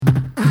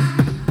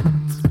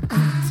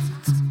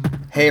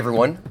Hey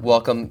everyone,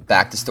 welcome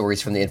back to Stories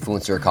from the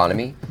Influencer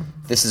Economy.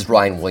 This is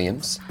Ryan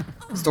Williams.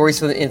 Stories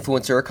from the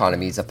Influencer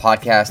Economy is a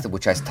podcast in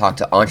which I talk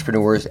to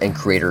entrepreneurs and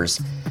creators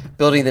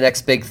building the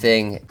next big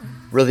thing.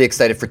 Really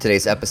excited for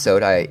today's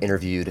episode. I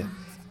interviewed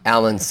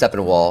Alan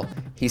Sepinwall.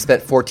 He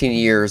spent 14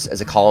 years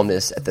as a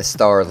columnist at the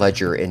Star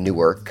Ledger in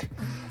Newark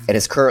and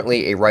is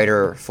currently a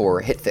writer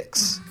for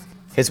HitFix.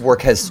 His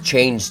work has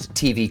changed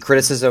TV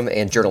criticism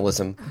and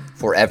journalism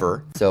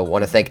forever. So I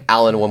want to thank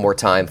Alan one more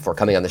time for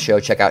coming on the show.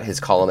 Check out his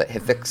column at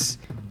HitFix.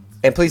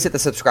 And please hit the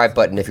subscribe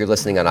button if you're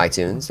listening on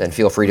iTunes, and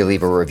feel free to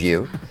leave a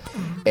review.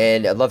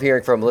 And I love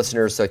hearing from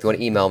listeners, so if you want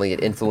to email me at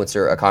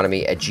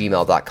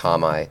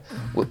influencereconomy@gmail.com, I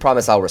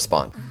promise I'll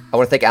respond. I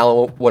want to thank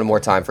Alan one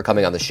more time for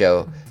coming on the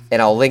show,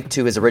 and I'll link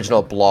to his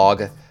original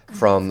blog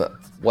from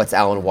What's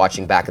Alan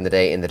Watching back in the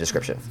day in the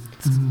description.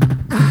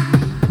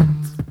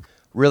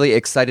 Really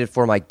excited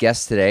for my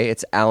guest today.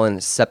 It's Alan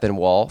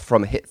Sepinwall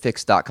from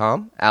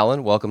hitfix.com.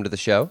 Alan, welcome to the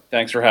show.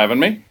 Thanks for having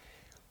me.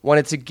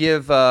 Wanted to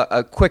give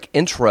a quick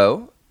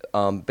intro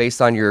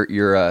based on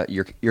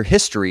your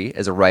history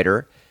as a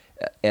writer,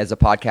 as a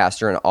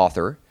podcaster and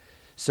author.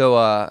 So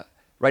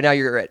right now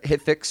you're at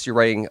HitFix. You're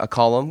writing a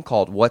column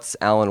called What's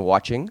Alan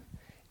Watching?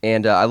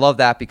 And I love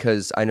that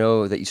because I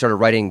know that you started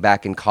writing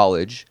back in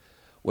college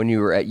when you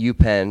were at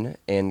UPenn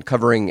and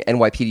covering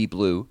NYPD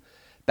Blue.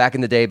 Back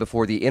in the day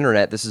before the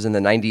internet, this is in the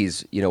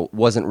 90s,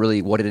 wasn't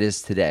really what it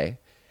is today.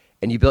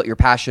 And you built your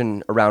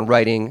passion around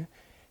writing.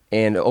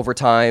 And over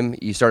time,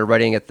 you started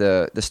writing at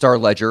the Star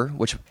Ledger,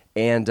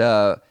 and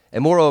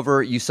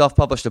moreover, you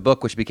self-published a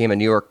book which became a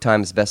New York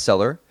Times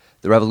bestseller,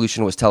 The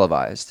Revolution Was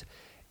Televised.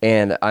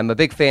 And I'm a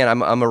big fan.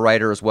 I'm a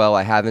writer as well.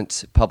 I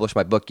haven't published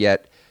my book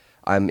yet.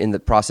 I'm in the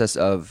process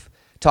of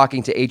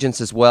talking to agents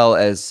as well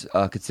as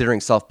considering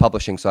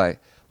self-publishing, so I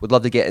would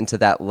love to get into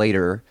that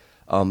later.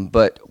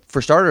 But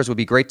for starters, it would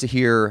be great to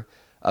hear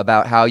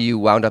about how you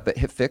wound up at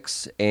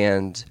HitFix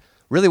and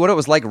really what it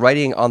was like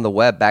writing on the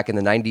web back in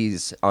the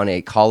 90s on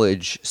a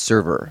college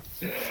server.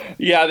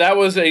 Yeah, that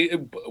was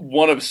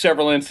one of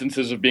several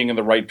instances of being in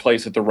the right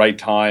place at the right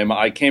time.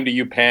 I came to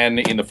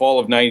UPenn in the fall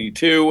of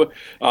 92.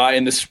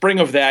 In the spring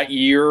of that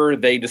year,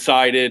 they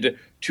decided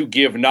to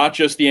give not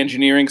just the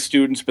engineering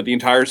students, but the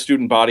entire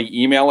student body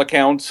email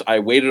accounts. I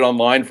waited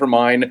online for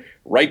mine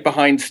right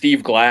behind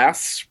Steve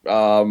Glass,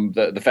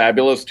 the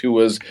fabulist, who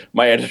was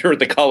my editor at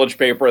the college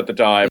paper at the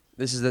time.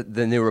 This is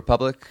the New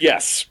Republic?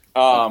 Yes.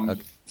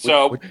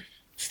 So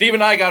Steve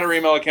and I got our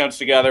email accounts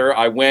together.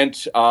 I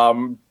went,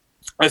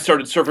 I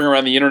started surfing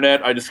around the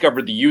internet. I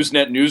discovered the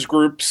Usenet news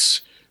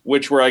groups,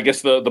 which were, I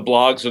guess, the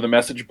blogs or the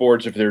message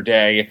boards of their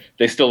day.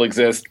 They still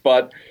exist.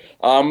 But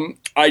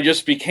I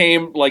just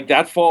became,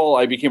 that fall,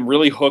 I became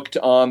really hooked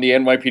on the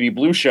NYPD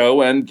Blue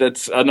show, and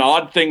that's an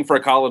odd thing for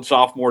a college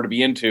sophomore to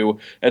be into.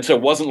 And so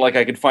it wasn't like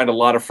I could find a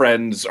lot of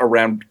friends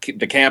around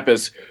the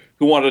campus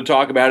who wanted to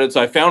talk about it.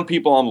 So I found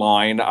people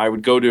online. I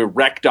would go to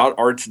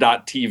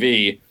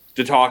rec.arts.tv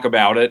to talk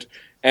about it.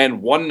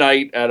 And one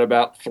night at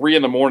about 3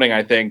 a.m,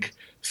 I think,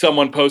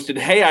 someone posted,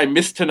 "Hey, I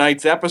missed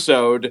tonight's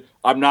episode.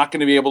 I'm not going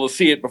to be able to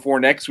see it before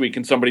next week.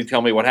 Can somebody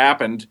tell me what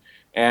happened?"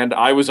 And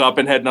I was up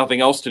and had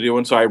nothing else to do,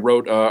 and so I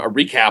wrote a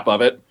recap of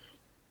it.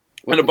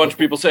 And a bunch of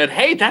people said,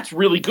 "Hey, that's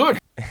really good."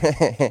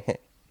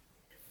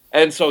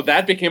 And so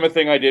that became a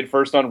thing I did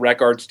first on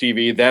Rec Arts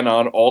TV, then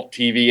on Alt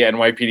TV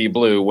NYPD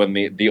Blue when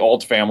the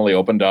Alt family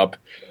opened up.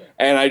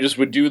 And I just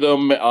would do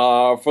them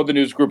for the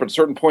news group. At a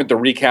certain point, the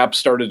recaps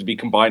started to be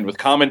combined with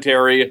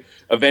commentary.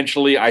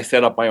 Eventually, I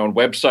set up my own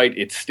website.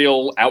 It's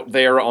still out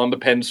there on the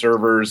Penn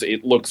servers.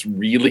 It looks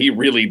really,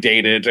 really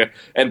dated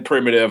and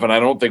primitive, and I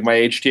don't think my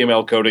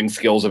HTML coding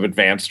skills have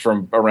advanced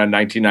from around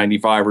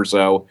 1995 or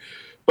so.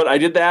 But I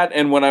did that,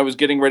 and when I was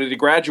getting ready to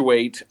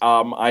graduate,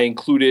 I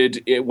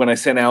included it when I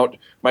sent out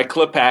my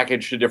clip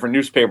package to different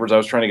newspapers I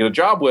was trying to get a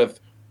job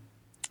with.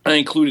 I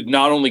included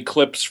not only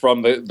clips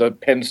from the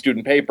Penn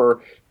student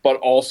paper, but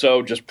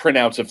also just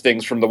printouts of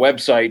things from the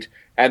website.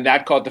 And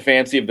that caught the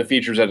fancy of the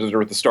features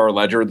editor at the Star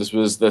Ledger. This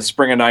was the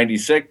spring of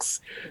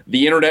 96.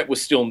 The internet was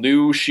still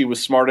new. She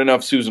was smart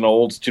enough, Susan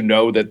Olds, to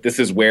know that this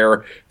is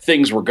where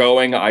things were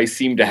going. I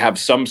seemed to have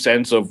some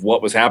sense of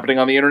what was happening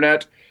on the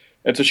internet.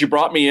 And so she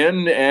brought me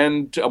in,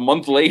 and a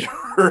month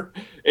later,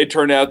 it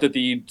turned out that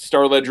the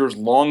Star Ledger's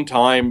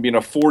longtime,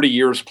 40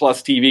 years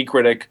plus TV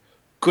critic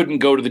couldn't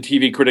go to the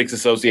TV Critics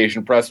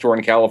Association press tour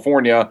in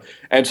California,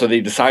 and so they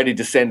decided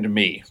to send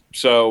me.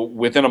 So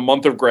within a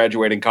month of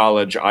graduating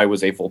college, I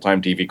was a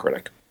full-time TV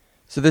critic.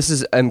 So this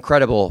is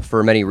incredible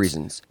for many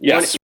reasons.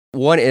 Yes.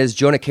 One is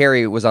Jonah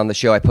Carey was on the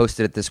show. I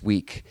posted it this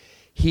week.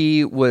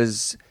 He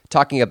was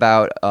talking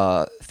about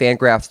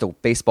Fangraphs, the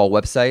baseball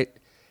website,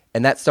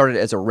 and that started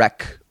as a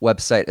rec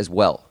website as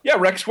well. Yeah,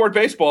 Rec Sport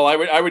Baseball.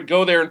 I would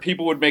go there, and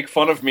people would make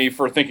fun of me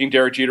for thinking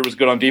Derek Jeter was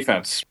good on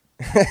defense.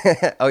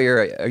 Oh,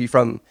 are you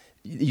from?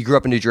 You grew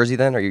up in New Jersey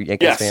then? Are you a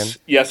Yankees fan?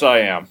 Yes, I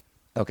am.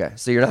 Okay,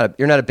 so you're not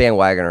a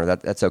bandwagoner.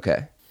 That's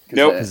okay.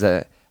 Nope. Because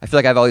I feel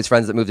like I have all these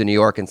friends that moved to New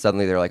York and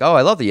suddenly they're like, "Oh,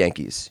 I love the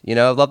Yankees.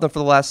 I've loved them for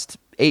the last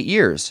 8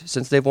 years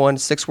since they've won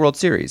 6 World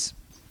Series."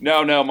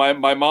 No.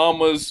 My mom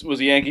was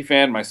a Yankee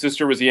fan. My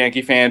sister was a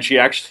Yankee fan. She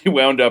actually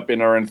wound up in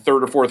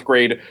third or fourth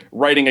grade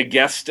writing a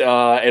guest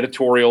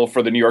editorial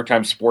for the New York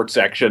Times sports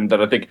section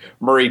that I think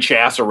Murray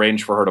Chass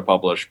arranged for her to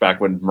publish back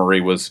when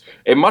Murray was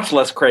a much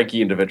less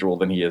cranky individual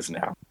than he is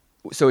now.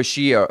 So is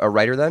she a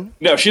writer then?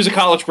 No, she's a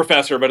college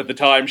professor, but at the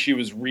time she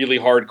was really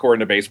hardcore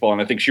into baseball, and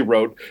I think she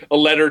wrote a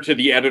letter to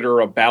the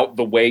editor about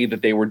the way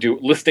that they were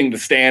listing the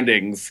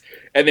standings,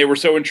 and they were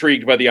so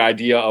intrigued by the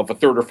idea of a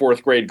third or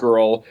fourth grade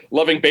girl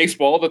loving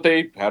baseball that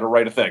they had her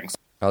write a thing.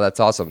 Oh, that's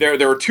awesome.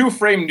 There are two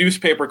framed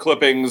newspaper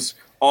clippings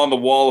on the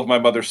wall of my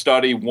mother's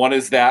study. One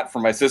is that for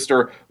my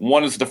sister.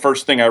 One is the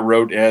first thing I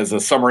wrote as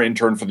a summer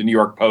intern for the New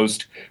York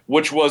Post,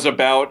 which was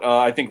about,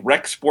 I think,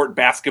 Rec Sport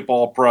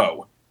Basketball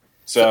Pro.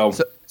 So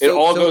it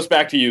all goes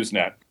back to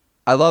Usenet.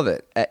 I love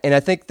it. And I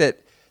think that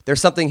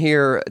there's something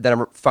here that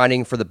I'm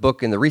finding for the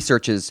book and the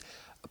research is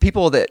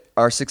people that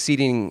are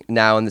succeeding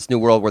now in this new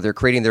world where they're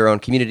creating their own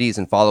communities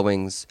and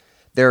followings,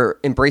 they're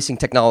embracing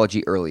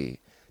technology early.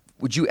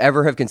 Would you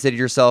ever have considered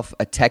yourself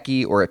a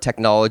techie or a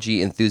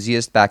technology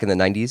enthusiast back in the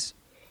 90s?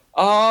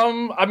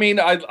 I mean,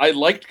 I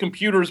liked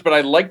computers, but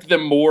I liked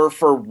them more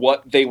for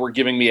what they were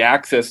giving me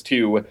access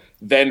to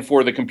than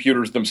for the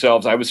computers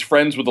themselves. I was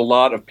friends with a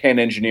lot of Penn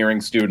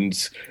engineering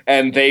students,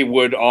 and they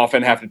would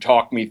often have to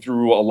talk me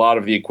through a lot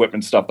of the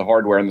equipment stuff, the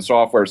hardware and the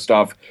software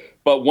stuff.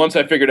 But once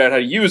I figured out how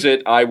to use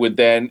it, I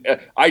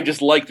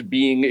just liked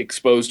being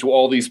exposed to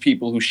all these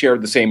people who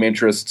shared the same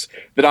interests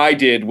that I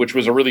did, which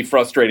was a really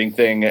frustrating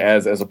thing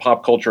as a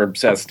pop culture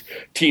obsessed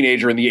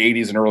teenager in the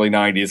 80s and early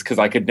 90s, because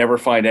I could never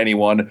find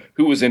anyone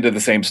who was into the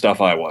same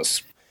stuff I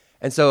was.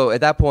 And so at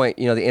that point,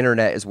 the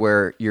internet is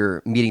where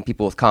you're meeting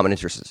people with common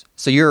interests.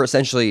 So you're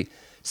essentially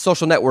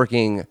social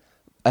networking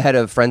ahead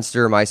of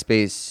Friendster,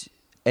 MySpace,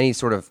 any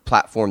sort of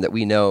platform that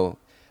we know.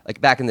 Like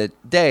back in the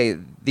day,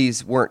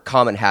 these weren't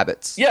common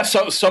habits. Yeah,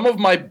 so some of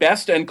my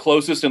best and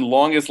closest and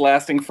longest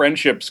lasting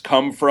friendships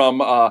come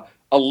from a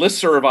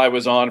listserv I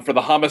was on for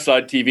the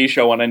Homicide TV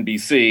show on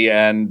NBC.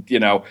 And,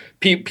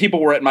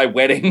 people were at my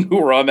wedding who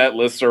were on that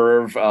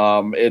listserv.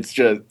 It's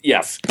just,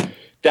 yes,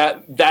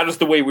 that is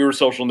the way we were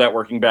social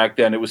networking back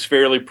then. It was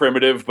fairly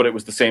primitive, but it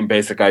was the same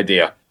basic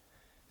idea.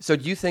 So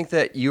do you think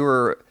that you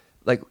were...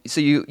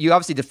 you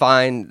obviously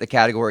define the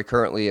category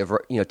currently of,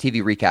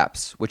 TV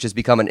recaps, which has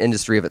become an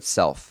industry of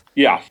itself.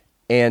 Yeah.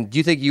 And do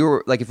you think you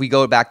were, if we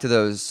go back to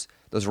those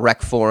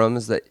rec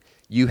forums, that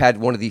you had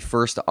one of the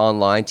first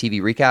online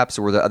TV recaps,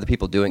 or were there other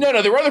people doing it?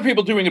 No, there were other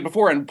people doing it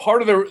before, and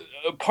part of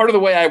the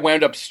way I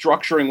wound up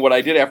structuring what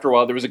I did after a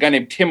while, there was a guy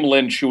named Tim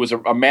Lynch who was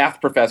a math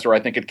professor,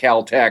 I think, at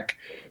Caltech,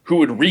 who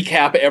would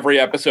recap every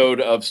episode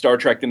of Star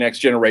Trek The Next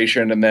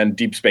Generation and then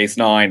Deep Space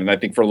Nine, and I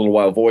think for a little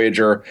while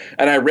Voyager.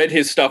 And I read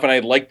his stuff and I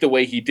liked the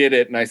way he did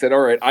it, and I said,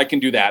 all right, I can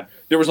do that.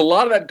 There was a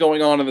lot of that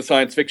going on in the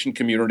science fiction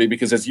community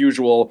because, as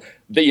usual,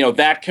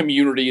 that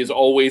community is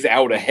always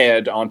out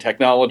ahead on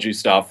technology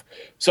stuff.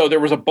 So there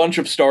was a bunch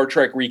of Star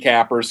Trek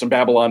recappers, some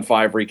Babylon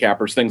 5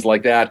 recappers, things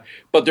like that.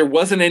 But there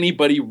wasn't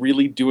anybody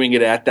really doing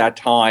it at that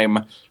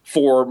time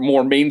for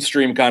more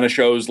mainstream kind of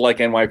shows like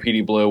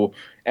NYPD Blue.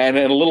 And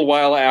in a little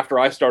while after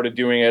I started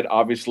doing it,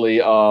 obviously,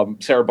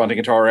 Sarah Bunting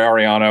and Tara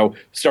Ariano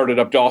started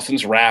up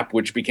Dawson's Rap,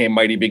 which became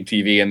Mighty Big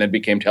TV and then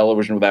became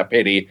Television Without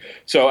Pity.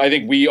 So I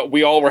think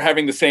we all were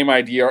having the same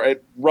idea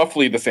at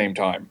roughly the same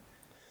time.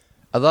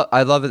 I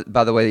love it,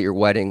 by the way, that your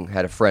wedding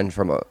had a friend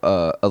from a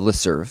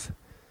listserv.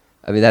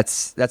 I mean,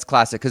 that's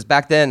classic, because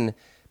back then,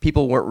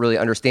 people weren't really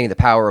understanding the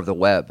power of the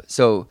web.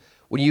 So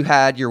when you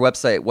had your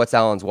website, What's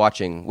Alan's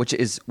Watching,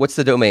 what's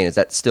the domain? Is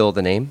that still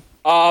the name?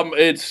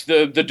 It's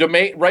the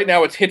domain right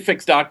now. It's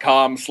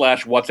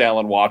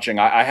hitfix.com/whatsalanwatching.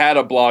 I had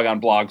a blog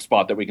on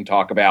Blogspot that we can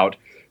talk about,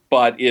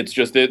 but it's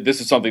just this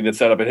is something that's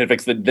set up at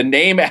Hitfix. The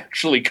name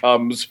actually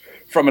comes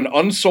from an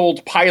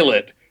unsold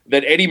pilot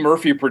that Eddie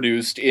Murphy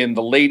produced in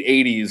the late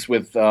 80s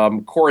with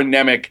Corin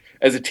Nemec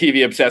as a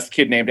TV-obsessed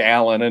kid named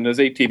Alan. And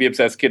as a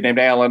TV-obsessed kid named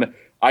Alan,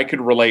 I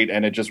could relate,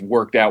 and it just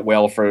worked out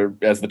well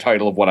as the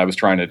title of what I was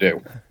trying to do.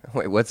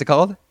 Wait, what's it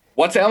called?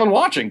 What's Alan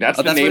Watching?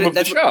 That's the name of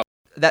the show.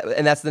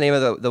 And that's the name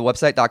of the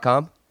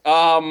website.com?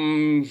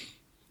 No,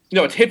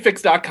 it's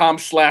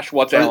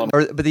hitfix.com/whatsalan.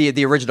 But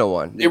the original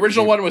one. The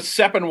original one was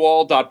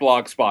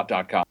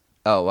seppenwall.blogspot.com.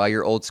 Oh, wow,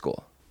 you're old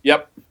school.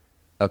 Yep.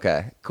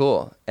 Okay,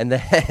 cool. And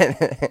then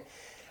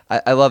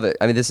I love it.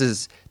 I mean, this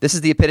is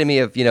the epitome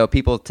of,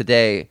 people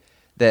today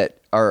that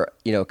are,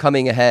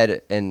 coming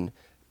ahead and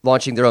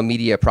launching their own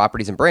media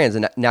properties and brands.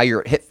 And now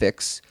you're at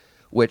HitFix,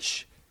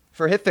 which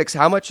for HitFix,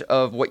 how much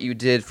of what you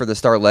did for the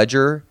Star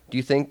Ledger do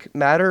you think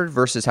mattered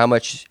versus how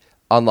much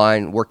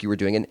online work you were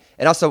doing?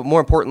 And also, more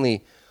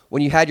importantly,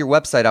 when you had your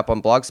website up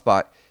on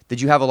Blogspot, did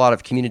you have a lot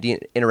of community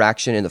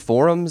interaction in the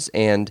forums?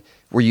 And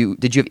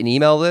did you have an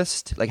email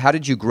list? Like, how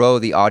did you grow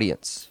the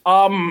audience?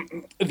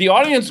 The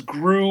audience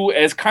grew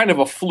as kind of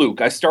a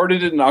fluke. I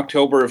started it in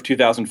October of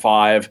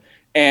 2005,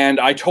 And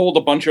I told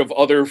a bunch of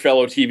other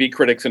fellow TV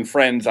critics and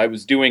friends I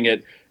was doing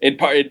it.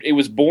 It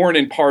was born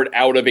in part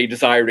out of a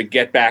desire to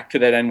get back to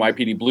that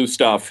NYPD Blue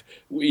stuff,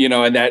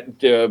 and that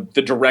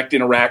the direct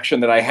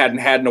interaction that I hadn't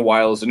had in a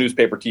while as a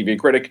newspaper TV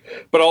critic,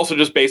 but also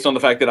just based on the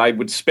fact that I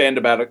would spend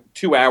about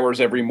 2 hours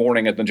every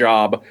morning at the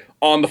job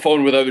on the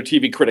phone with other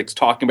TV critics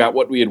talking about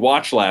what we had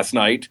watched last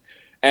night.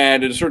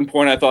 And at a certain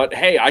point, I thought,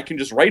 hey, I can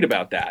just write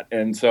about that.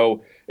 And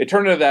so it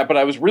turned into that, but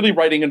I was really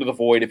writing into the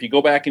void. If you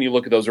go back and you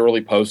look at those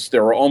early posts,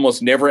 there are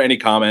almost never any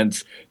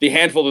comments. The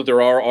handful that there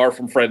are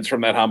from friends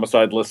from that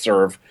homicide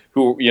listserv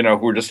who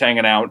were just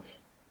hanging out.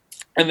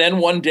 And then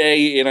one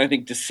day in, I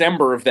think,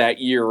 December of that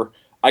year,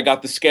 I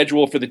got the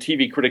schedule for the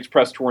TV Critics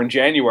Press Tour in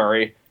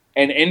January,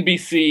 and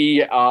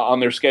NBC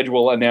on their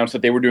schedule announced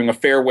that they were doing a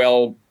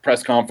farewell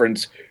press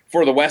conference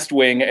for The West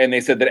Wing, and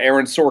they said that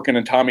Aaron Sorkin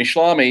and Tommy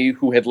Schlamme,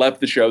 who had left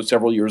the show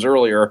several years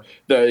earlier,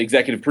 the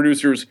executive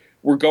producers,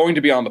 were going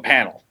to be on the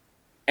panel.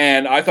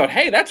 And I thought,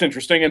 hey, that's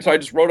interesting. And so I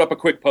just wrote up a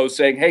quick post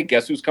saying, hey,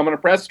 guess who's coming to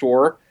press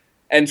tour?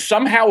 And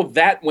somehow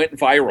that went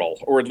viral,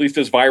 or at least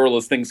as viral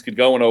as things could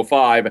go in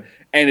 2005.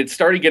 And it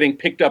started getting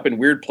picked up in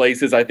weird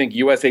places. I think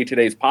USA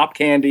Today's Pop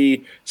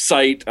Candy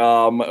site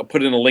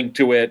put in a link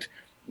to it.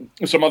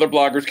 Some other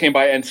bloggers came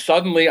by, and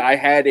suddenly I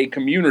had a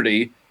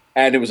community.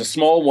 And it was a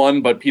small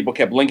one, but people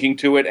kept linking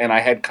to it, and I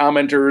had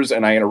commenters,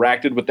 and I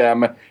interacted with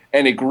them,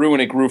 and it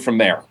grew from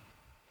there.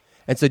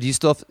 And so do you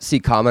still see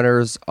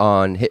commenters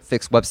on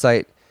HitFix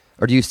website,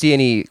 or do you see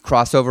any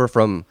crossover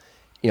from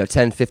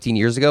 10, 15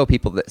 years ago,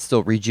 people that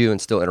still read you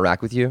and still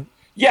interact with you?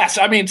 Yes,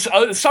 I mean,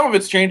 some of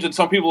it's changed and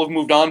some people have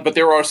moved on, but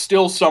there are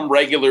still some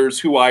regulars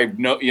who I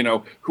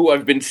know, who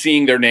I've been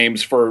seeing their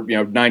names for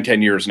 9,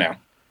 10 years now.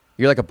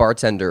 You're like a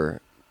bartender,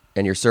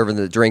 and you're serving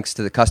the drinks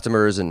to the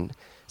customers, and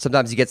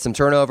sometimes you get some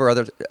turnover,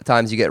 other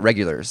times you get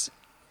regulars.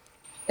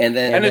 And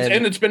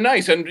it's been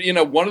nice. And,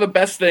 one of the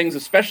best things,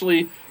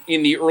 especially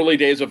in the early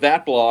days of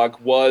that blog,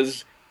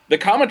 was the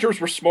commenters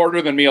were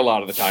smarter than me a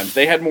lot of the times.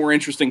 They had more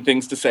interesting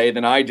things to say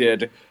than I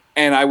did.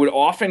 And I would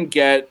often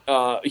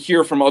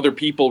hear from other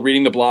people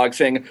reading the blog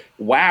saying,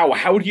 wow,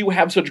 how do you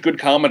have such good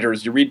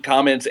commenters? You read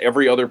comments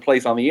every other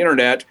place on the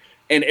internet,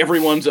 and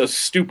everyone's a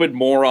stupid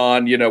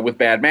moron, with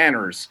bad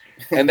manners.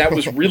 And that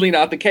was really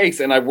not the case.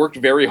 And I worked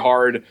very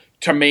hard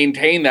to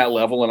maintain that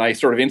level, and I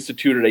sort of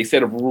instituted a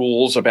set of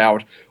rules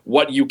about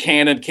what you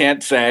can and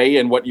can't say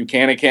and what you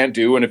can and can't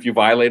do. And if you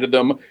violated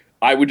them,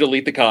 I would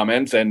delete the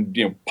comments and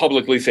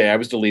publicly say I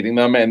was deleting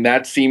them. And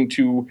that seemed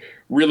to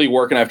really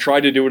work. And I've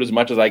tried to do it as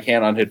much as I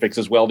can on HitFix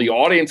as well. The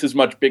audience is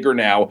much bigger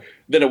now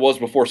than it was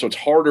before, so it's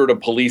harder to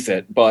police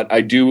it. But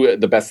I do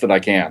the best that I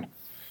can.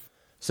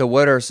 So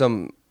what are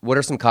some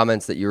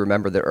comments that you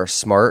remember that are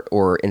smart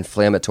or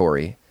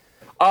inflammatory?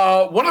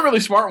 One of the really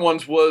smart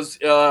ones was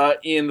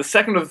in the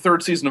second or the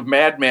third season of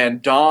Mad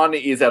Men, Don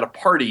is at a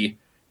party,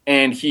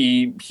 and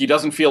he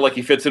doesn't feel like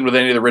he fits in with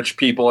any of the rich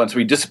people, and so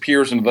he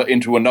disappears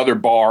into another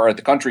bar at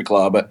the country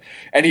club,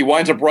 and he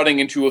winds up running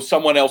into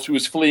someone else who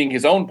is fleeing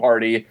his own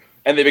party,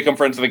 and they become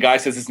friends. And the guy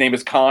says his name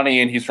is Connie,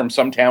 and he's from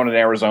some town in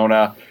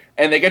Arizona,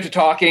 and they get to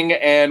talking,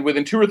 and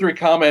within 2 or 3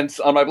 comments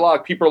on my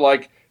blog, people are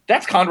like,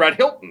 that's Conrad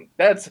Hilton.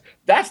 That's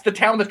the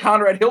town that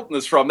Conrad Hilton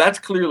is from. That's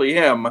clearly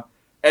him.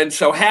 And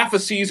so half a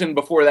season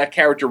before that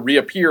character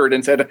reappeared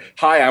and said,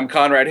 hi, I'm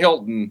Conrad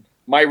Hilton,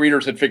 my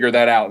readers had figured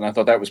that out, and I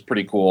thought that was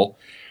pretty cool.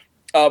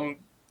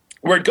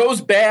 Where it goes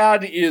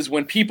bad is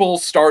when people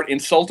start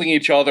insulting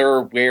each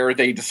other, where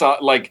they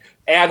decide, like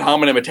ad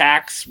hominem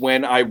attacks.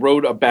 When I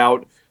wrote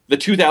about the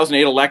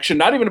 2008 election,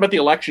 not even about the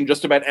election,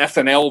 just about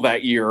SNL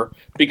that year,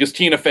 because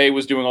Tina Fey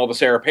was doing all the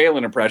Sarah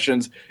Palin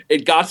impressions.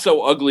 It got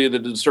so ugly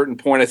that at a certain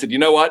point I said, you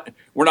know what?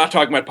 We're not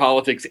talking about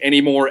politics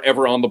anymore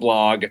ever on the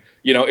blog.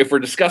 If we're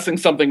discussing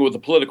something with a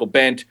political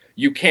bent,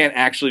 you can't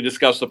actually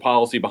discuss the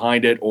policy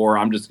behind it, or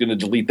I'm just going to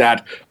delete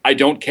that. I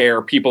don't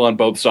care. People on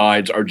both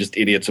sides are just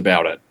idiots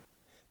about it.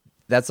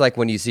 That's like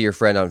when you see your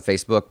friend on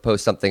Facebook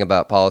post something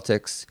about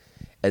politics,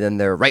 and then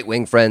their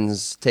right-wing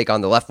friends take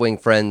on the left-wing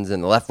friends,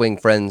 and the left-wing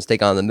friends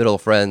take on the middle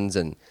friends,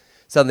 and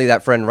suddenly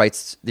that friend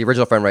writes, the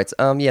original friend writes,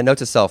 note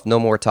to self, no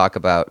more talk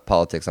about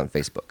politics on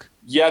Facebook.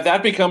 Yeah,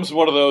 that becomes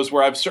one of those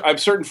where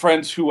I've certain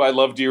friends who I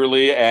love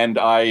dearly, and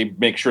I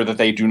make sure that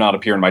they do not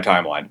appear in my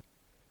timeline.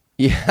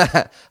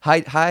 Yeah,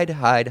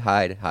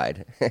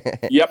 hide.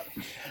 Yep.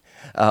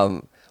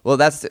 Well,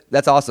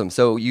 that's awesome.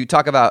 So you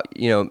talk about,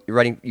 you've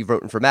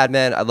written for Mad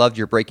Men. I loved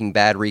your Breaking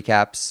Bad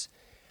recaps.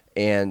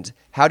 And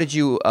how did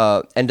you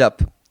end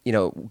up,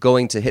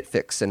 going to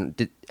HitFix?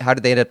 And how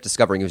did they end up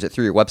discovering you? Was it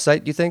through your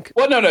website, do you think?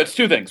 Well, no, it's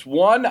 2 things.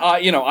 One,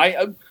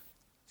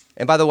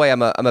 And by the way,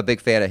 I'm a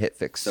big fan of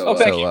HitFix.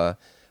 Thank you.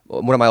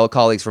 One of my old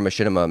colleagues from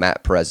Machinima,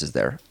 Matt Perez, is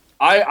there.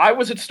 I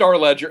was at the Star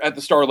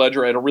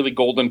Ledger at a really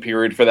golden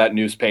period for that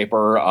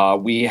newspaper.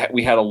 We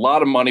had a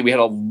lot of money. We had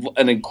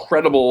an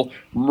incredible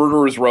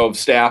murderer's row of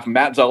staff.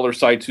 Matt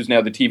Zoller-Seitz, who's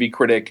now the TV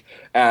critic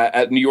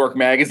at New York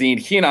Magazine,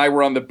 he and I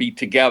were on the beat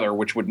together,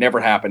 which would never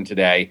happen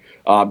today,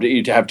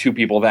 to have two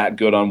people that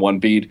good on one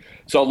beat.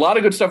 So a lot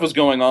of good stuff was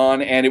going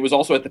on, and it was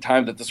also at the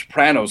time that The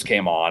Sopranos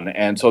came on,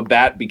 and so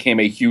that became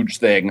a huge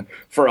thing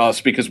for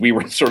us because we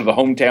were sort of the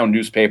hometown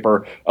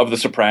newspaper of The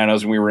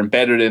Sopranos, and we were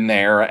embedded in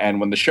there, and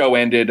when the show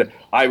ended,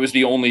 I was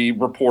the only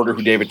reporter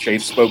who David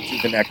Chase spoke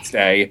to the next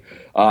day,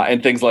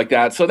 and things like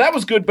that. So that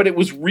was good, but it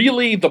was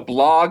really the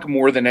blog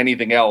more than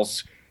anything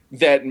else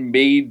that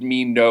made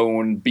me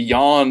known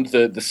beyond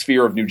the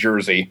sphere of New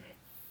Jersey.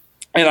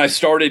 And I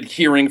started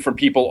hearing from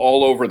people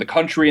all over the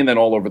country and then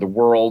all over the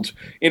world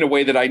in a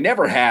way that I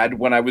never had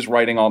when I was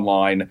writing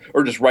online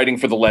or just writing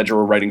for the Ledger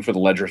or writing for the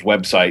Ledger's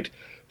website.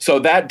 So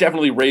that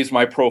definitely raised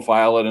my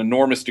profile an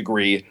enormous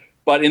degree.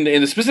 But in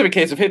the specific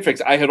case of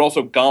HitFix, I had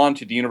also gone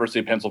to the University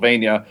of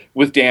Pennsylvania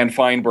with Dan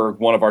Feinberg,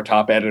 one of our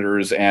top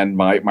editors and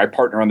my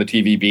partner on the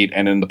TV beat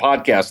and in the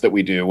podcast that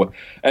we do.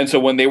 And so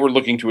when they were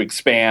looking to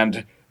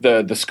expand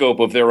the scope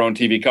of their own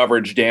TV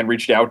coverage, Dan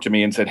reached out to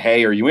me and said,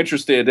 "Hey, are you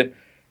interested?"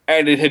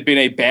 And it had been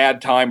a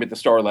bad time at the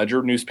Star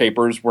Ledger.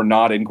 Newspapers were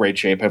not in great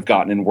shape, have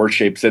gotten in worse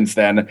shape since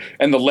then.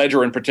 And the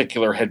Ledger in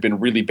particular had been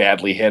really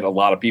badly hit. A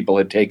lot of people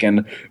had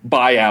taken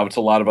buyouts.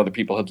 A lot of other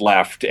people had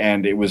left.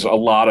 And it was a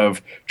lot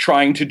of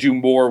trying to do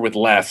more with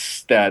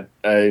less that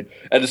at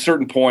a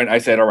certain point I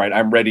said, all right,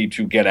 I'm ready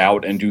to get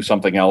out and do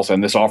something else.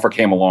 And this offer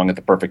came along at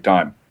the perfect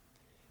time.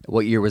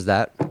 What year was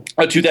that?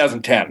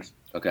 2010.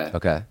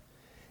 Okay.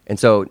 And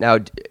so now,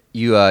 do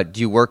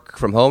you work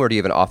from home or do you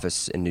have an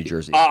office in New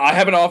Jersey? I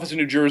have an office in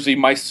New Jersey.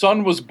 My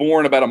son was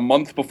born about a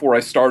month before I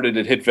started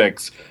at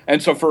HitFix.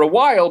 And so for a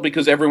while,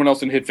 because everyone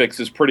else in HitFix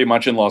is pretty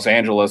much in Los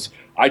Angeles,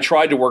 I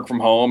tried to work from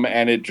home,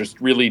 and it just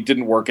really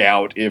didn't work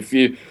out. If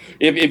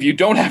you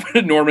don't have an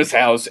enormous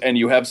house and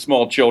you have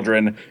small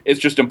children, it's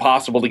just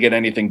impossible to get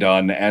anything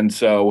done. And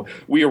so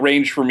we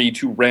arranged for me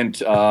to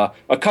rent a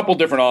couple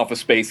different office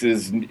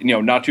spaces,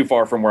 not too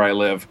far from where I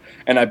live.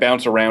 And I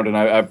bounce around,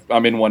 and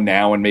I'm in one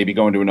now, and maybe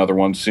going to another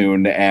one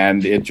soon.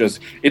 And it's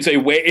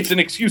an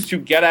excuse to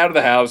get out of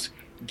the house,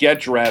 get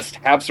dressed,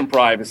 have some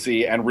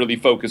privacy, and really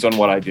focus on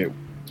what I do.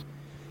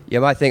 Yeah,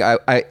 my thing,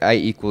 I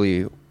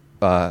equally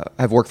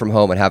have worked from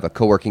home and have a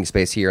co-working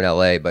space here in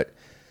LA, but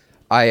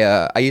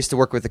I used to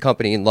work with a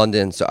company in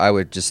London, so I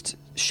would just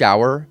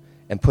shower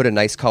and put a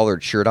nice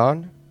collared shirt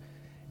on,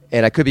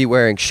 and I could be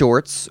wearing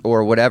shorts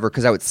or whatever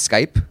because I would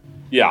Skype.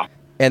 Yeah.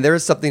 And there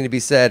is something to be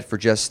said for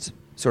just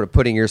sort of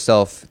putting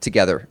yourself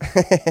together.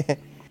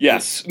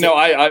 Yes. No,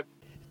 I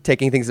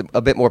taking things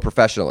a bit more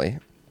professionally.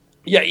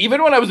 Yeah,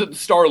 even when I was at the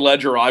Star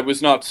Ledger, I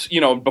was not,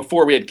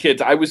 before we had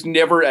kids, I was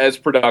never as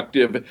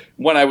productive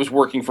when I was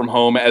working from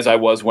home as I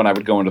was when I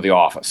would go into the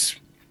office.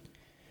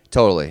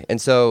 Totally.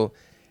 And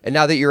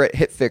now that you're at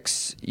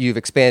HitFix, you've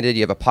expanded,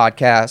 you have a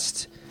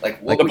podcast. The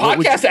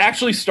podcast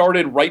actually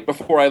started right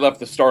before I left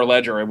the Star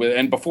Ledger,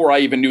 and before I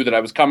even knew that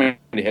I was coming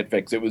to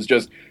HitFix. It was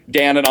just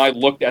Dan and I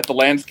looked at the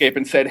landscape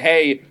and said,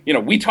 hey,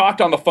 we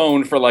talked on the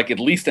phone for at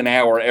least an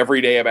hour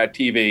every day about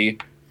TV.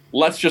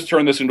 Let's just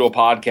turn this into a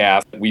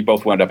podcast. We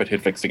both wound up at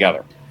HitFix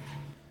together.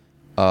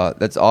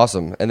 That's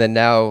awesome. And then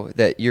now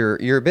that you're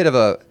a bit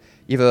of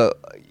you have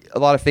a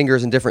lot of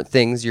fingers in different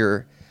things.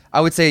 I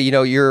would say,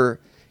 your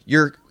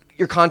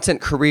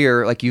content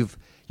career, you've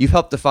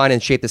helped define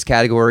and shape this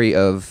category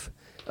of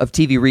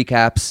TV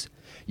recaps.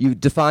 You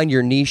define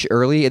your niche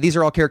early. These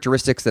are all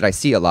characteristics that I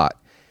see a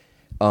lot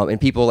in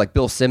people like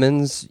Bill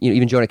Simmons,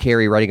 even Jonah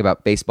Carey writing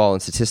about baseball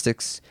and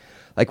statistics.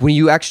 When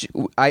you I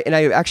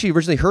actually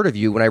originally heard of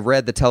you when I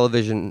read the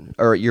television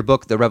or your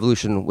book, The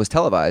Revolution Was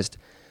Televised,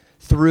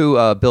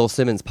 through Bill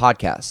Simmons'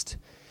 podcast.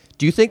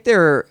 Do you think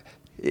there's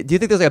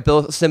a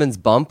Bill Simmons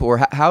bump,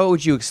 or how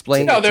would you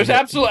explain? No, there's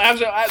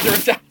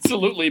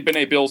absolutely been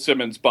a Bill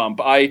Simmons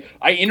bump. I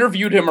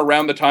interviewed him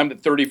around the time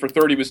that 30 for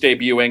 30 was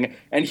debuting,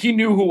 and he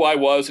knew who I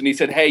was, and he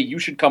said, hey, you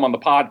should come on the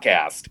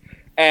podcast.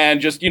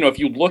 And just, if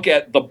you look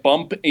at the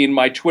bump in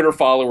my Twitter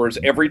followers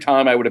every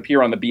time I would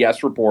appear on the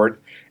BS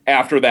Report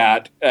after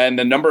that, and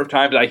the number of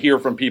times I hear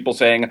from people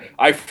saying,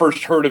 I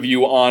first heard of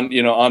you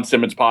on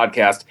Simmons'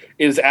 podcast,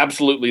 is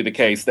absolutely the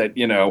case that,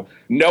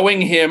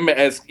 knowing him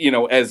as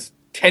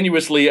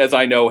tenuously as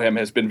I know him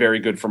has been very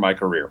good for my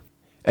career.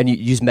 And you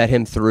just met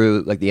him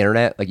through the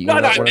internet?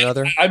 One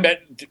another?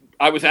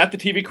 I was at the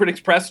TV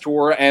Critics Press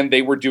Tour, and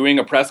they were doing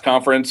a press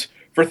conference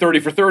for 30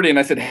 for 30, and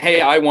I said,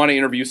 hey, I want to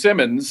interview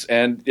Simmons,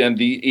 and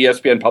the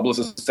ESPN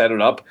publicist set it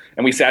up,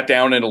 and we sat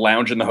down in a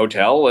lounge in the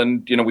hotel,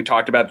 and we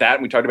talked about that,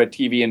 and we talked about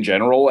TV in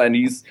general, and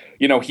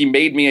he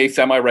made me a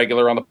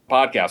semi-regular on the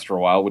podcast for a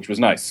while, which was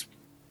nice.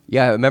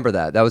 Yeah, I remember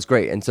that. That was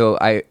great. And so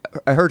I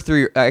heard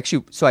through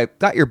so I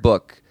got your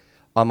book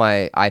on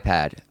my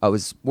iPad. I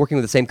was working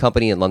with the same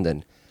company in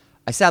London.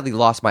 I sadly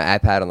lost my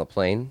iPad on the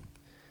plane,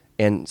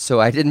 and so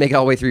I didn't make it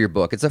all the way through your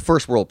book. It's a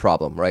first world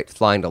problem, right?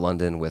 Flying to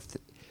London with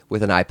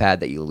an iPad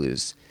that you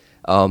lose.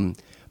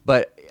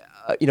 But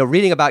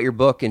reading about your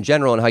book in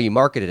general and how you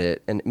marketed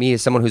it, and me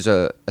as someone who's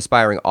a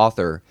aspiring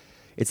author,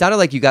 it sounded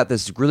like you got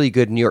this really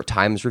good New York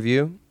Times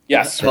review.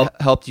 Yes. That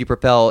helped you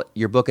propel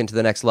your book into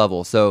the next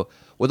level. So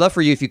would love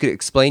for you if you could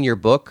explain your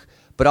book,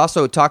 but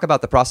also talk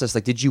about the process.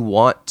 Like, did you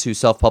want to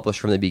self-publish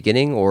from the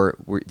beginning, or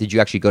did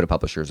you actually go to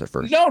publishers at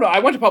first? No, I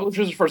went to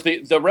publishers at first.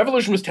 The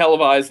Revolution was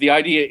televised. The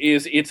idea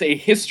is it's a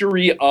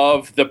history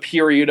of the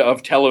period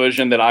of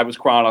television that I was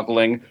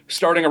chronicling,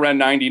 starting around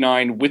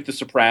 99 with The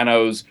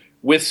Sopranos,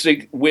 with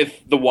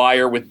The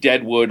Wire, with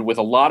Deadwood, with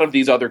a lot of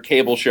these other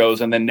cable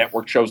shows, and then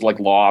network shows like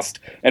Lost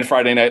and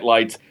Friday Night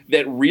Lights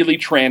that really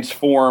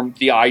transformed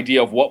the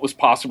idea of what was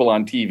possible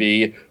on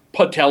TV,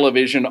 put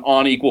television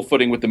on equal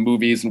footing with the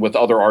movies and with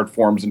other art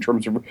forms in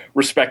terms of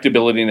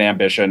respectability and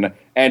ambition,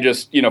 and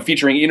just,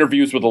 featuring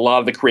interviews with a lot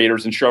of the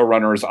creators and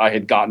showrunners I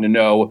had gotten to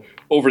know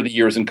over the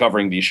years in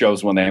covering these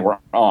shows when they were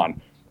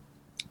on.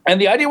 And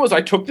the idea was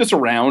I took this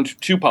around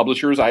to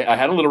publishers. I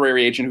had a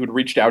literary agent who'd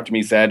reached out to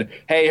me, said,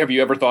 hey, have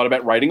you ever thought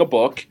about writing a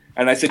book?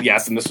 And I said,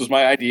 yes, and this was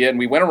my idea. And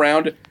we went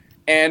around,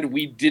 and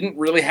we didn't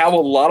really have a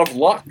lot of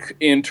luck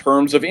in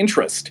terms of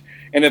interest.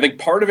 And I think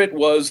part of it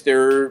was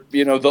the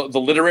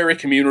literary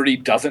community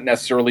doesn't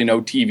necessarily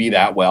know TV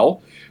that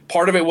well.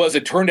 Part of it was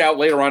it turned out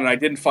later on, and I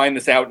didn't find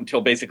this out until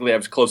basically I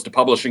was close to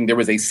publishing, there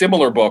was a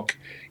similar book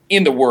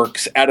in the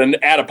works at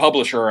a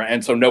publisher,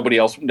 and so nobody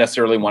else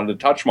necessarily wanted to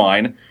touch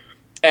mine.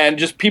 And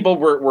just people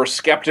were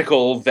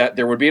skeptical that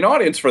there would be an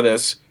audience for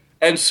this.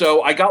 And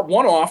so I got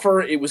one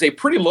offer. It was a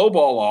pretty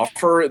lowball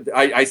offer.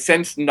 I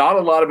sensed not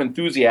a lot of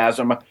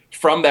enthusiasm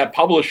from that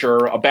publisher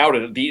about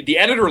it. The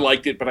editor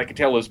liked it, but I could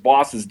tell his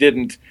bosses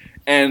didn't.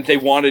 And they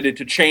wanted it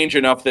to change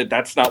enough that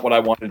that's not what I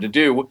wanted to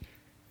do.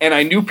 And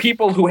I knew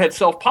people who had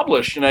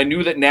self-published, and I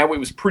knew that now it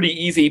was pretty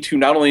easy to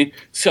not only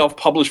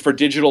self-publish for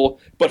digital,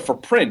 but for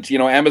print.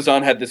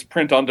 Amazon had this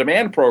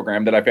print-on-demand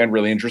program that I found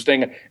really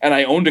interesting, and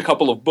I owned a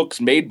couple of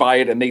books made by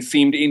it, and they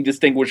seemed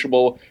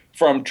indistinguishable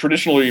from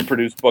traditionally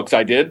produced books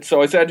I did.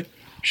 So I said,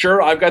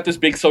 sure, I've got this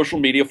big social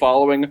media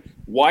following.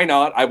 Why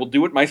not? I will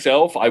do it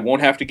myself. I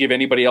won't have to give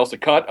anybody else a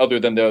cut other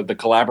than the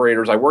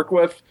collaborators I work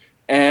with.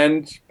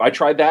 And I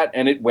tried that,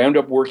 and it wound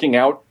up working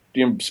out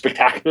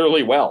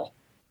spectacularly well.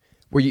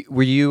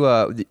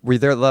 Were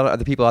there a lot of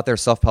other people out there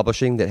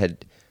self-publishing that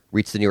had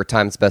reached the New York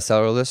Times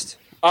bestseller list?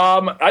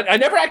 I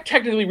never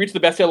technically reached the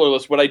bestseller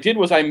list. What I did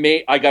was I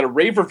got a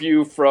rave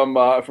review from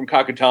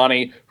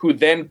Kakutani, who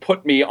then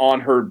put me on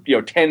her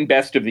 10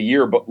 best of the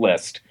year book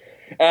list.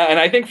 And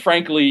I think,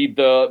 frankly,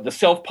 the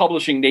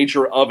self-publishing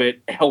nature of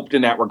it helped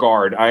in that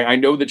regard. I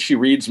know that she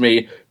reads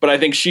me, but I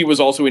think she was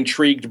also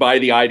intrigued by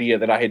the idea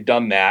that I had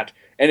done that.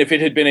 And if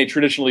it had been a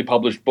traditionally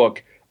published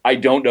book, I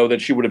don't know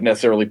that she would have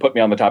necessarily put me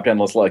on the top 10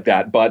 list like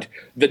that. But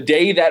the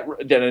day that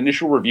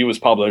initial review was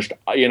published,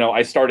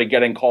 I started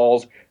getting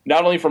calls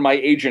not only from my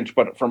agent,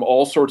 but from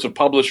all sorts of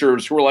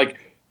publishers who were like,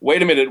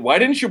 wait a minute, why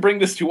didn't you bring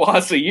this to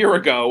us a year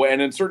ago?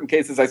 And in certain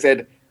cases, I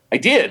said, I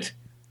did.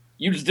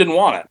 You just didn't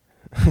want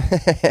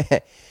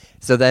it.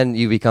 So then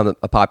you become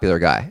a popular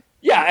guy.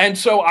 Yeah, and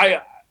so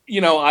I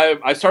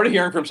started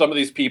hearing from some of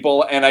these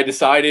people, and I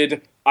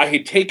decided I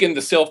had taken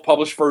the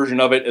self-published version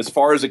of it as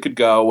far as it could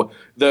go.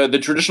 The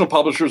traditional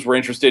publishers were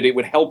interested. It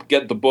would help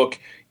get the book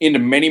into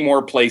many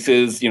more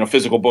places,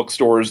 physical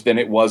bookstores than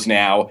it was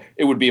now.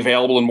 It would be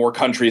available in more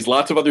countries,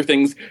 lots of other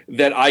things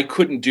that I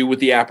couldn't do with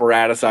the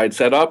apparatus I'd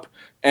set up.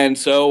 And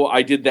so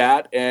I did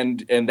that,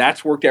 and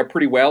that's worked out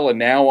pretty well. And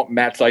now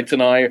Matt Seitz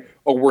and I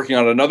are working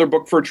on another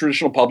book for a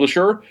traditional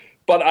publisher.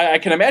 But I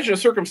can imagine a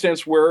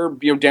circumstance where,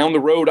 down the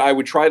road, I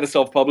would try the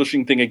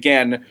self-publishing thing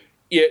again,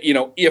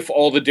 if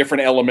all the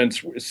different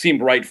elements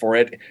seemed right for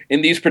it.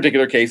 In these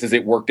particular cases,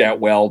 it worked out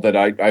well that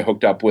I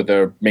hooked up with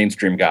a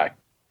mainstream guy.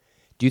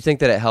 Do you think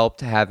that it helped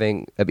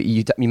having,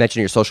 you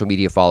mentioned your social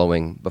media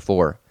following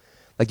before.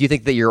 Like, do you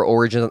think that your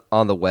origin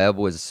on the web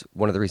was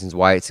one of the reasons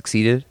why it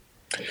succeeded?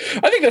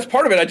 I think that's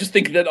part of it. I just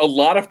think that a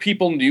lot of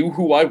people knew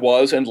who I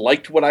was and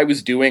liked what I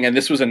was doing, and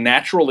this was a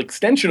natural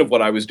extension of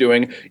what I was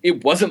doing.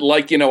 It wasn't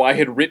like, I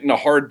had written a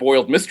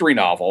hard-boiled mystery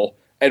novel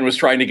and was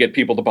trying to get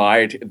people to buy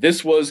it.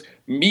 This was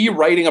me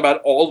writing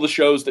about all the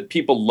shows that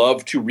people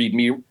love to read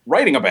me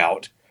writing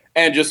about,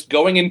 and just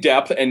going in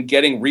depth and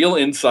getting real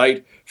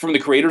insight from the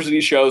creators of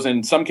these shows, and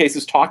in some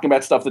cases talking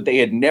about stuff that they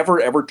had never,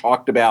 ever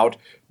talked about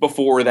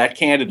before that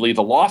candidly.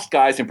 The Lost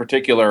guys in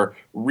particular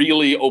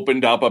really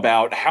opened up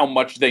about how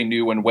much they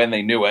knew and when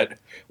they knew it,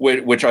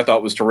 which I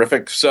thought was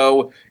terrific.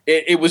 So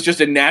it was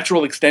just a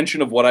natural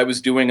extension of what I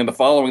was doing and the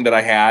following that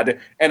I had.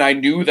 And I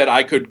knew that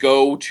I could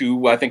go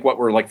to, I think, what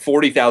were like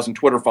 40,000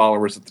 Twitter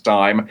followers at the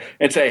time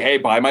and say, hey,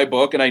 buy my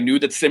book. And I knew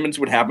that Simmons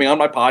would have me on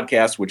my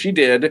podcast, which he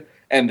did,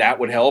 and that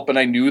would help. And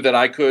I knew that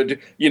I could,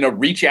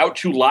 reach out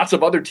to lots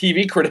of other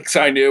TV critics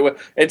I knew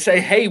and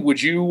say, hey,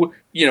 would you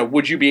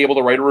be able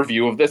to write a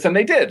review of this? And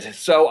they did.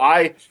 So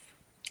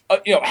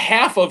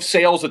half of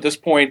sales at this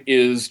point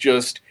is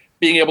just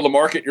being able to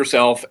market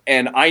yourself,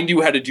 and I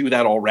knew how to do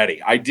that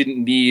already. I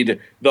didn't need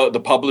the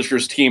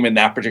publisher's team in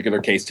that particular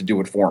case to do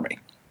it for me.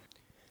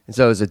 And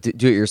so as a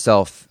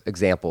do-it-yourself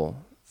example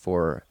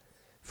for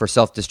for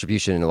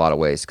self-distribution in a lot of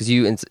ways, because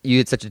you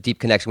had such a deep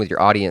connection with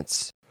your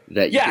audience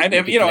that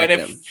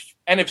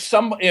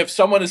if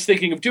someone is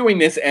thinking of doing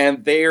this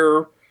and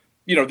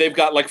they've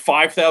got like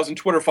 5,000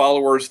 Twitter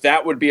followers,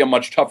 that would be a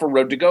much tougher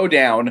road to go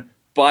down.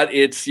 But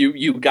it's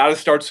you got to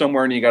start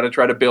somewhere, and you got to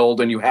try to build,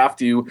 and you have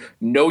to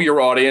know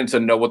your audience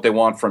and know what they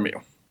want from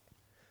you.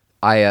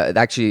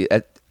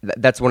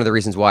 That's one of the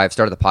reasons why I've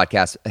started the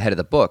podcast ahead of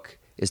the book,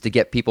 is to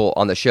get people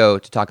on the show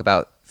to talk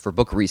about for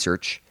book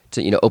research,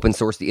 to open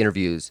source the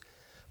interviews.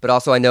 But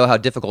also I know how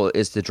difficult it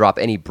is to drop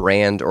any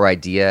brand or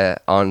idea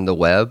on the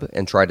web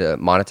and try to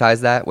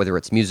monetize that, whether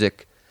it's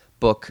music,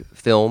 book,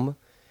 film.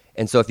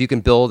 And so if you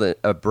can build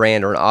a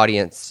brand or an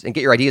audience and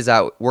get your ideas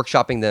out,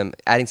 workshopping them,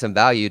 adding some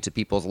value to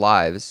people's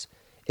lives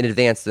in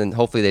advance, then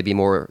hopefully they'd be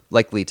more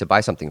likely to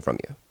buy something from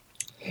you.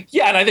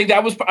 Yeah, and I think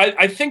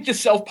I think the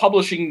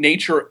self-publishing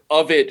nature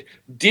of it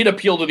did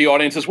appeal to the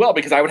audience as well,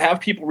 because I would have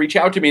people reach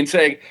out to me and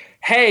say,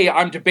 hey,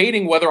 I'm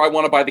debating whether I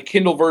want to buy the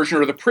Kindle version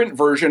or the print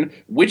version.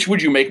 Which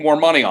would you make more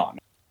money on?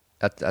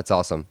 That's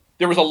awesome.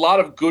 There was a lot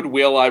of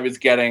goodwill I was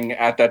getting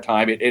at that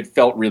time. It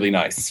felt really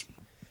nice.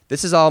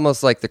 This is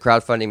almost like the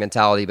crowdfunding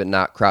mentality, but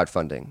not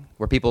crowdfunding,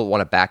 where people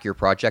want to back your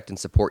project and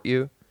support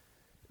you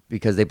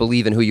because they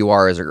believe in who you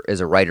are as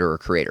a writer or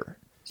creator.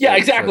 Yeah,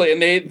 exactly.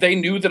 And they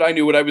knew that I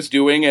knew what I was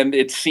doing, and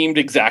it seemed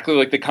exactly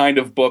like the kind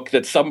of book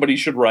that somebody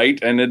should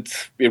write, and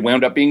it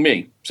wound up being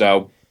me.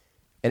 So,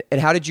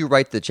 and how did you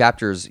write the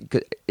chapters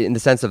in the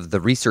sense of the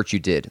research you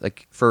did?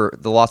 Like for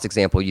the Lost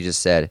example you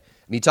just said,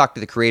 you talked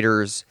to the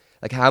creators.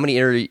 Like, how many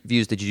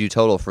interviews did you do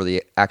total for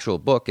the actual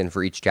book and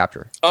for each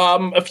chapter?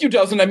 A few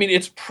dozen. I mean,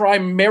 it's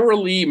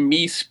primarily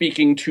me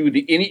speaking to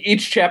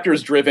each chapter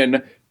is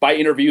driven by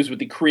interviews with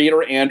the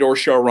creator and or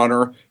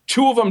showrunner.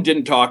 Two of them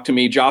didn't talk to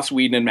me, Joss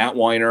Whedon and Matt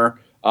Weiner.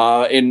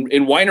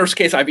 In Weiner's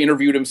case, I've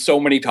interviewed him so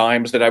many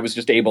times that I was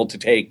just able to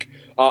take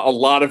a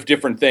lot of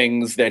different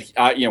things that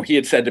he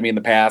had said to me in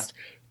the past,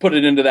 put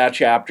it into that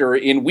chapter.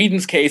 In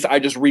Whedon's case, I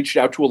just reached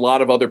out to a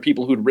lot of other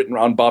people who'd written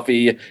on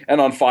Buffy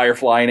and on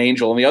Firefly and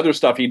Angel and the other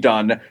stuff he'd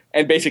done,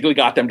 and basically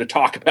got them to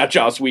talk about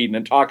Joss Whedon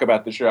and talk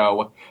about the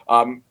show.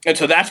 And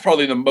so that's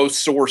probably the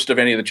most sourced of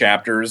any of the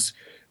chapters.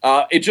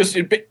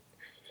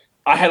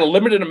 I had a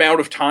limited amount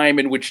of time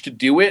in which to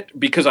do it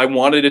because I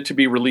wanted it to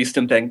be released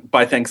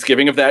by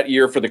Thanksgiving of that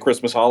year for the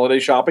Christmas holiday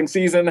shopping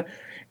season.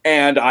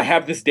 And I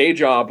have this day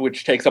job,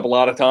 which takes up a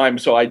lot of time.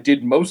 So I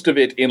did most of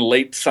it in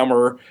late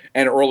summer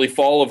and early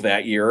fall of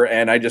that year.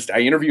 And I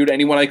interviewed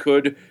anyone I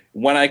could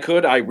when I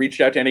could. I reached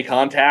out to any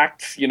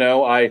contacts.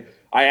 I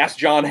asked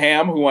John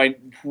Hamm,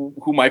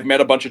 whom I've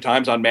met a bunch of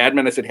times on Mad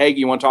Men. I said, hey,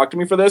 you want to talk to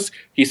me for this?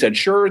 He said,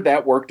 sure.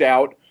 That worked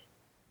out.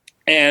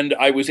 And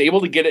I was able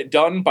to get it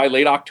done by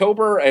late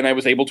October, and I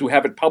was able to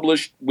have it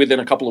published within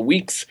a couple of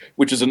weeks,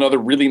 which is another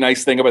really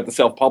nice thing about the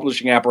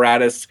self-publishing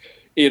apparatus.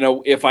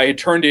 If I had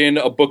turned in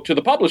a book to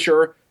the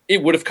publisher,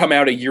 it would have come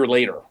out a year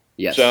later.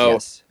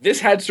 Yes. This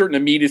had certain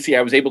immediacy.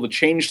 I was able to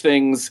change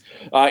things.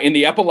 In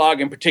the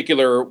epilogue in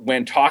particular,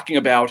 when talking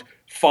about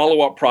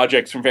follow-up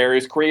projects from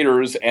various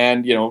creators,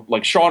 and,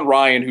 like Sean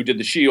Ryan, who did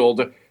The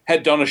Shield,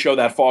 had done a show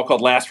that fall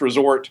called Last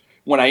Resort.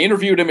 When I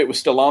interviewed him, it was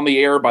still on the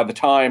air by the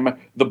time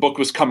the book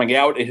was coming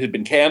out. It had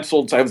been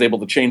canceled, so I was able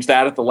to change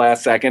that at the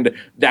last second.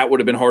 That would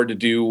have been hard to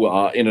do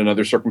in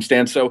another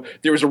circumstance. So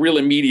there was a real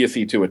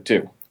immediacy to it,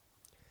 too.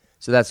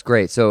 So that's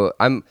great. So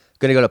I'm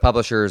going to go to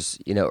publishers,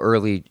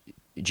 early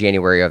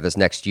January of this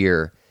next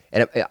year,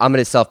 and I'm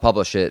going to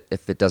self-publish it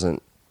if it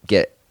doesn't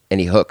get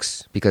any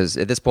hooks, because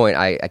at this point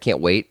I can't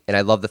wait. And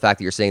I love the fact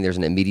that you're saying there's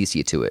an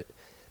immediacy to it,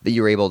 that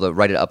you were able to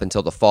write it up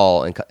until the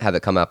fall and have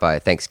it come out by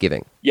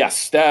Thanksgiving.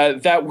 Yes,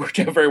 that worked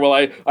out very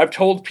well. I've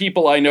told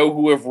people I know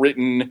who have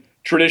written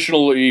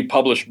traditionally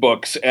published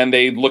books, and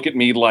they look at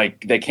me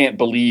like they can't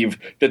believe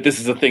that this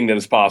is a thing that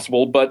is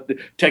possible, but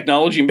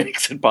technology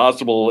makes it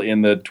possible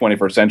in the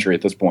 21st century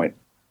at this point.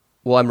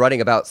 Well, I'm writing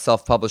about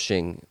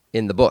self-publishing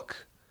in the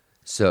book,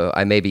 so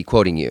I may be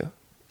quoting you.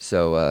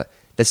 So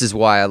this is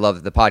why I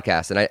love the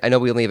podcast, and I know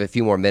we only have a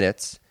few more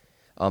minutes.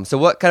 So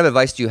what kind of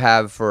advice do you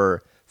have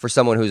for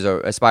someone who's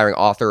an aspiring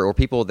author or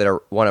people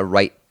that want to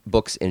write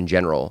books in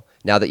general,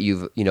 now that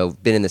you've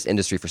been in this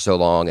industry for so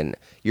long and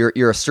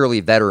you're a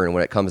surly veteran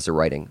when it comes to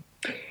writing?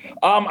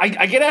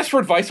 I get asked for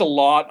advice a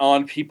lot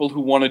on people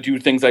who want to do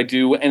things I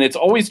do, and it's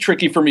always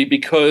tricky for me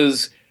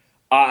because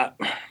I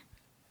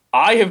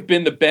have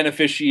been the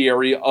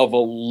beneficiary of a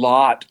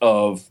lot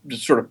of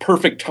sort of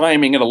perfect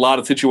timing in a lot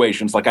of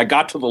situations. Like I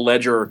got to the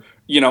Ledger,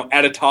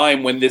 at a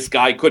time when this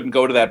guy couldn't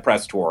go to that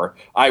press tour.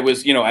 I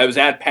was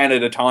at Penn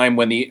at a time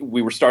when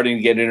we were starting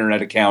to get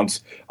internet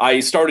accounts. I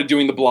started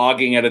doing the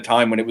blogging at a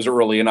time when it was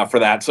early enough for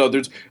that. So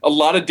there's a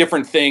lot of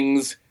different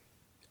things.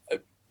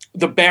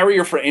 The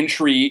barrier for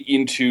entry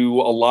into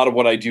a lot of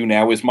what I do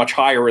now is much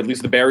higher. At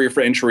least the barrier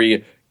for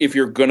entry, if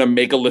you're going to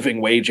make a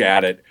living wage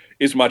at it,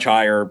 is much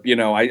higher.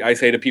 I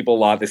say to people a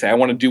lot, they say, I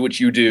want to do what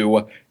you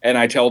do. And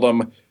I tell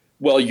them,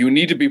 well, you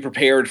need to be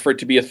prepared for it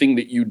to be a thing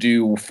that you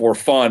do for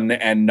fun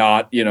and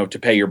not, to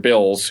pay your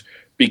bills.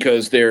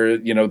 because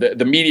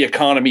the media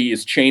economy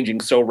is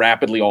changing so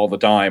rapidly all the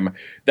time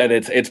that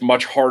it's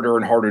much harder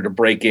and harder to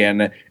break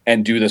in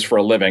and do this for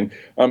a living.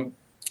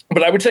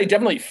 But I would say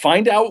definitely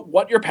find out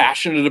what you're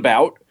passionate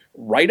about.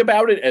 Write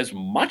about it as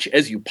much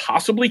as you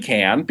possibly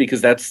can, because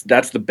that's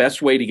the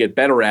best way to get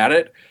better at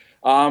it.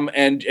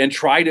 And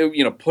try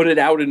to put it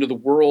out into the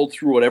world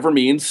through whatever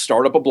means.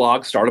 Start up a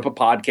blog, start up a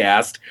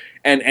podcast,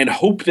 and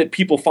hope that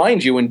people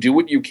find you and do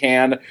what you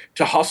can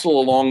to hustle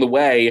along the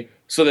way,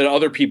 so that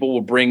other people will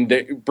bring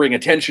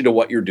attention to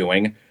what you're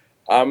doing.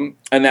 And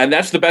then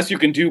that's the best you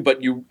can do, but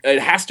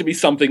it has to be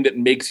something that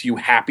makes you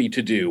happy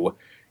to do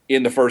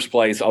in the first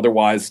place.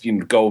 Otherwise,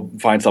 go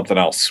find something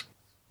else.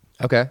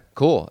 Okay,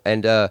 cool.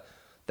 And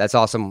that's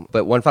awesome.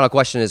 But one final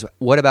question is,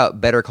 what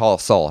about Better Call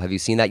Saul? Have you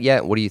seen that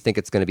yet? What do you think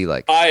it's going to be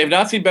like? I have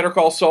not seen Better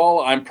Call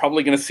Saul. I'm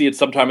probably going to see it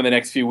sometime in the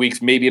next few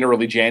weeks, maybe in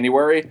early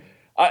January.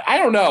 I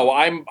don't know.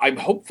 I'm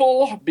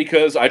hopeful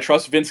because I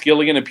trust Vince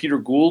Gilligan and Peter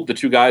Gould, the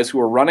two guys who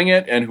are running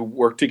it and who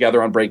worked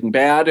together on Breaking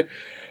Bad.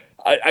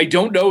 I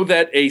don't know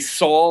that a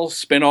Saul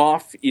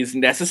spinoff is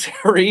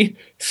necessary.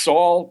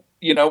 Saul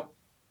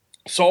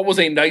was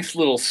a nice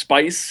little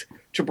spice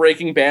to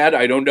Breaking Bad.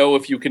 I don't know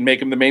if you can make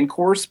him the main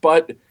course,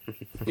 but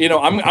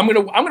I'm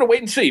gonna wait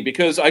and see,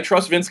 because I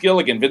trust Vince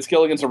Gilligan. Vince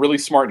Gilligan's a really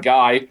smart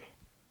guy,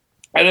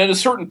 and at a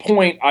certain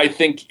point, I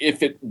think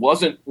if it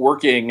wasn't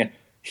working,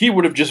 he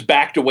would have just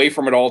backed away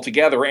from it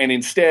altogether, and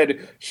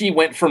instead he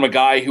went from a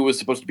guy who was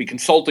supposed to be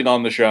consulting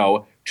on the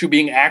show to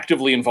being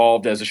actively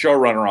involved as a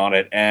showrunner on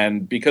it.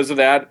 And because of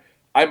that,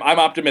 I'm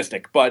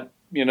optimistic, but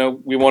we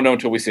won't know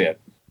until we see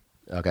it.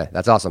 Okay,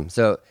 that's awesome.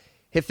 So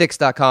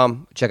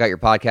hitfix.com, check out your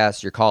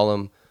podcast, your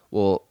column.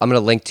 I'm going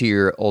to link to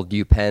your old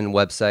UPenn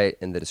website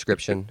in the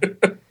description.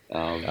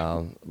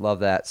 Love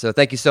that. So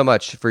thank you so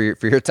much for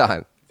your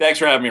time. Thanks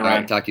for having me,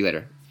 Ryan. Talk to you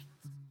later.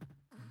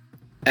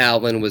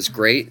 Alan was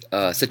great.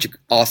 Such an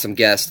awesome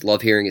guest.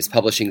 Love hearing his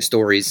publishing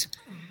stories.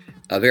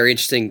 A very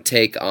interesting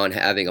take on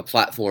having a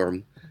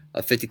platform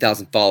of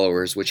 50,000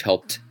 followers, which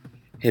helped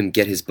him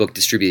get his book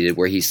distributed,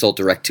 where he sold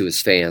direct to his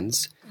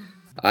fans.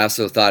 I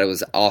also thought it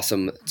was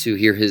awesome to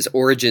hear his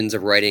origins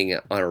of writing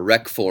on a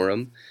rec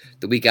forum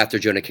the week after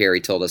Jonah Carey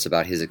told us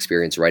about his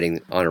experience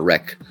writing on a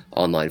rec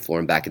online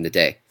forum back in the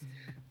day.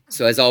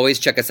 So as always,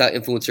 check us out,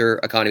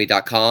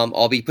 influencereconomy.com.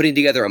 I'll be putting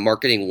together a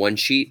marketing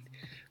one-sheet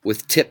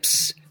with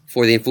tips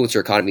for the influencer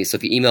economy. So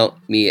if you email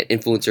me at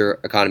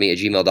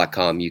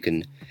influencereconomy@gmail.com, you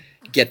can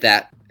get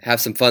that.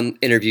 Have some fun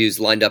interviews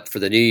lined up for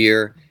the new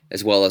year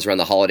as well as around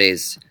the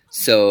holidays.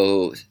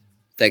 So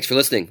thanks for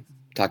listening.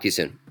 Talk to you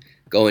soon.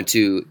 Going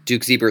to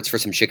Duke Zebert's for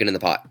some chicken in the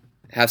pot.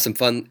 Have some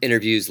fun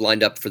interviews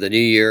lined up for the new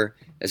year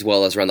as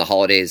well as around the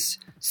holidays.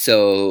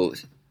 So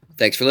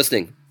thanks for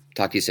listening.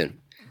 Talk to you soon.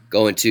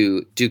 Going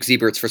to Duke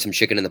Zebert's for some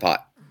chicken in the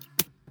pot.